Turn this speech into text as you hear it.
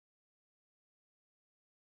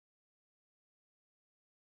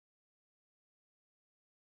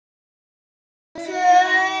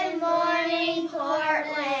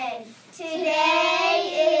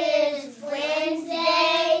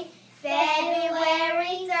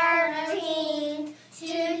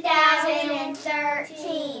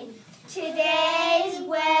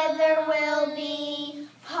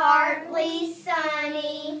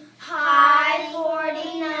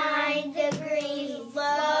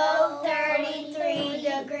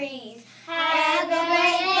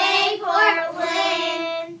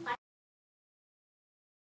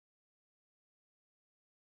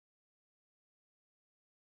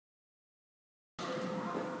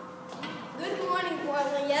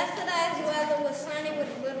Portland. Yesterday's weather was sunny with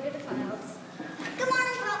a little bit of clouds. Good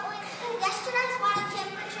morning, Portland. Yesterday's water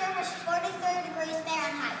temperature was 43 degrees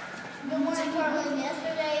Fahrenheit. Good morning, Portland.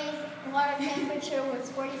 Yesterday's water temperature was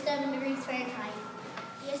 47 degrees Fahrenheit.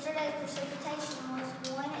 Yesterday's precipitation was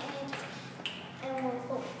 1 inch and 1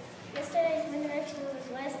 foot. Yesterday's wind direction was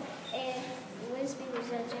west and the wind speed was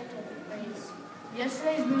a gentle breeze.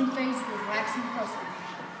 Yesterday's moon phase was waxing closer.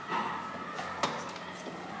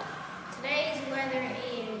 Today's weather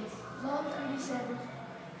is Low 37,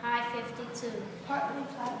 high 52. partly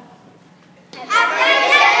cloudy.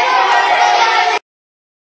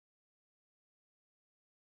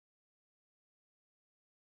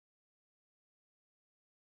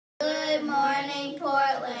 Good morning,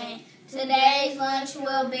 Portland. Today's lunch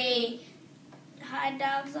will be hot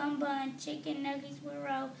dogs on bun, chicken nuggets with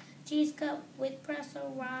roll, cheese cup with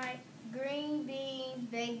pretzel rye, green beans,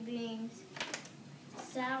 baked beans,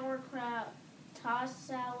 sauerkraut, tossed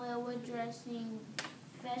salad with dressing,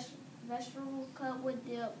 vegetable cup with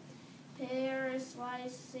dip, pear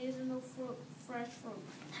slice, seasonal fruit, fresh fruit.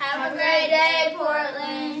 Have a great day,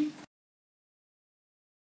 Portland.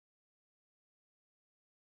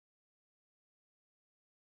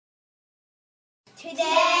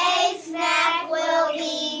 Today's snack will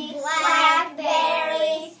be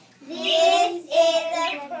blackberries. This is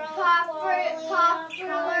a popular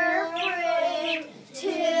fruit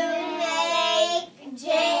to make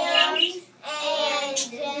jams and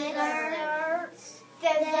desserts. They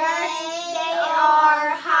are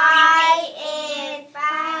high in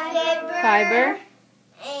fiber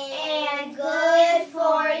and good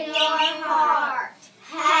for your heart.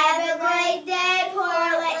 Have a great day,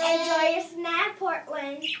 Portland. Enjoy your snack,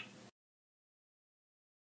 Portland.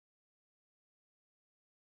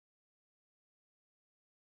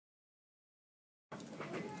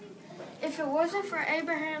 If it wasn't for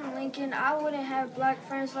Abraham Lincoln, I wouldn't have black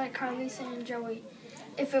friends like Carlisa and Joey.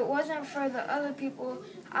 If it wasn't for the other people,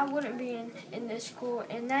 I wouldn't be in this school.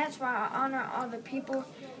 And that's why I honor all the people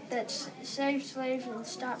that saved slaves and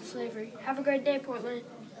stopped slavery. Have a great day, Portland.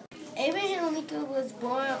 Abraham Lincoln was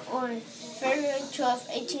born on February 12,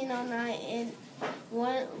 1809 in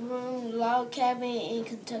one-room log cabin in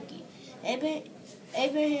Kentucky.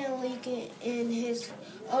 Abraham Lincoln and his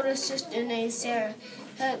older sister named Sarah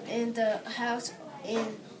helped in the house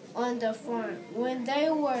and on the farm. When they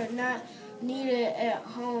were not needed at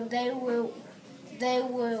home, they would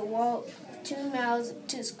walk 2 miles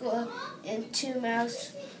to school and 2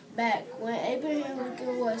 miles back. When Abraham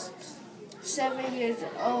Lincoln was 7 years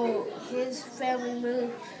old, his family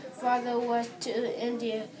moved farther west to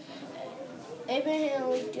India. Abraham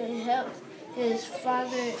Lincoln helped his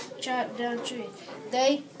father chop down trees.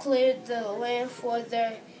 They cleared the land for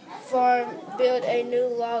their farm, built a new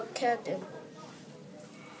log cabin.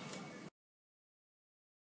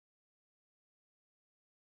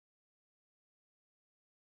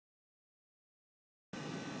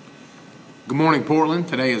 Good morning, Portland.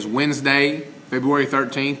 Today is Wednesday, February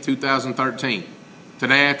 13th, 2013.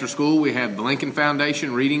 Today after school we have the Lincoln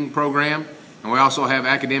Foundation reading program, and we also have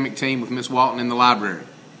academic team with Miss Walton in the library.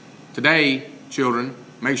 Today, children,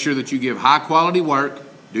 make sure that you give high quality work,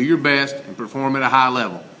 do your best, and perform at a high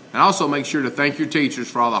level. And also make sure to thank your teachers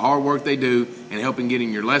for all the hard work they do in helping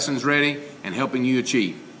getting your lessons ready and helping you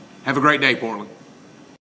achieve. Have a great day, Portland.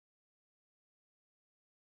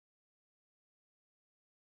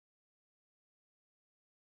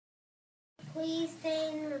 Please stay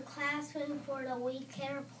in your classroom for the We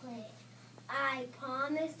Care play. I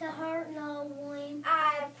promise to hurt no one.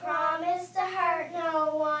 I promise to hurt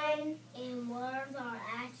no one. In words or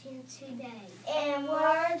action today. In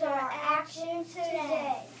words or action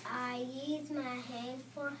today. I use my hands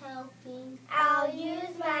for helping. I'll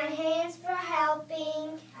use my hands for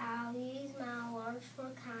helping. I'll use my words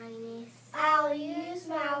for kindness. I'll use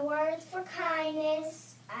my words for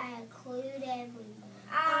kindness. I include everyone.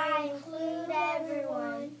 I include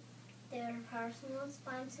everyone. Their personal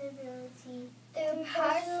responsibilities. Their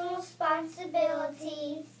personal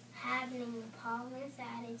responsibilities. Having a positive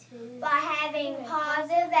attitude. By having a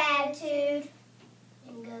positive attitude.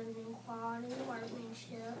 And giving quality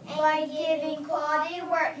workmanship. By giving quality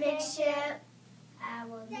workmanship. I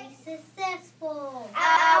will be successful.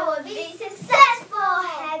 I will be successful.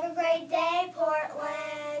 Have a great day,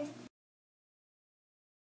 Portland.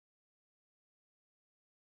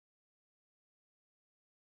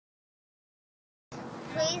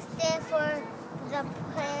 Please stand for the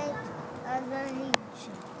pledge of allegiance.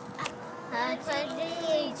 I pledge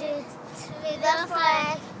allegiance to the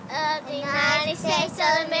flag of the United States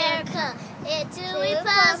of America and to the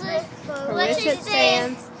republic for which it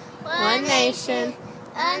stands, one nation,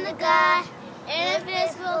 under God,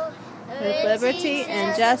 indivisible, with liberty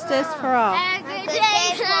and justice for all. Have a good day,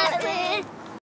 Portland.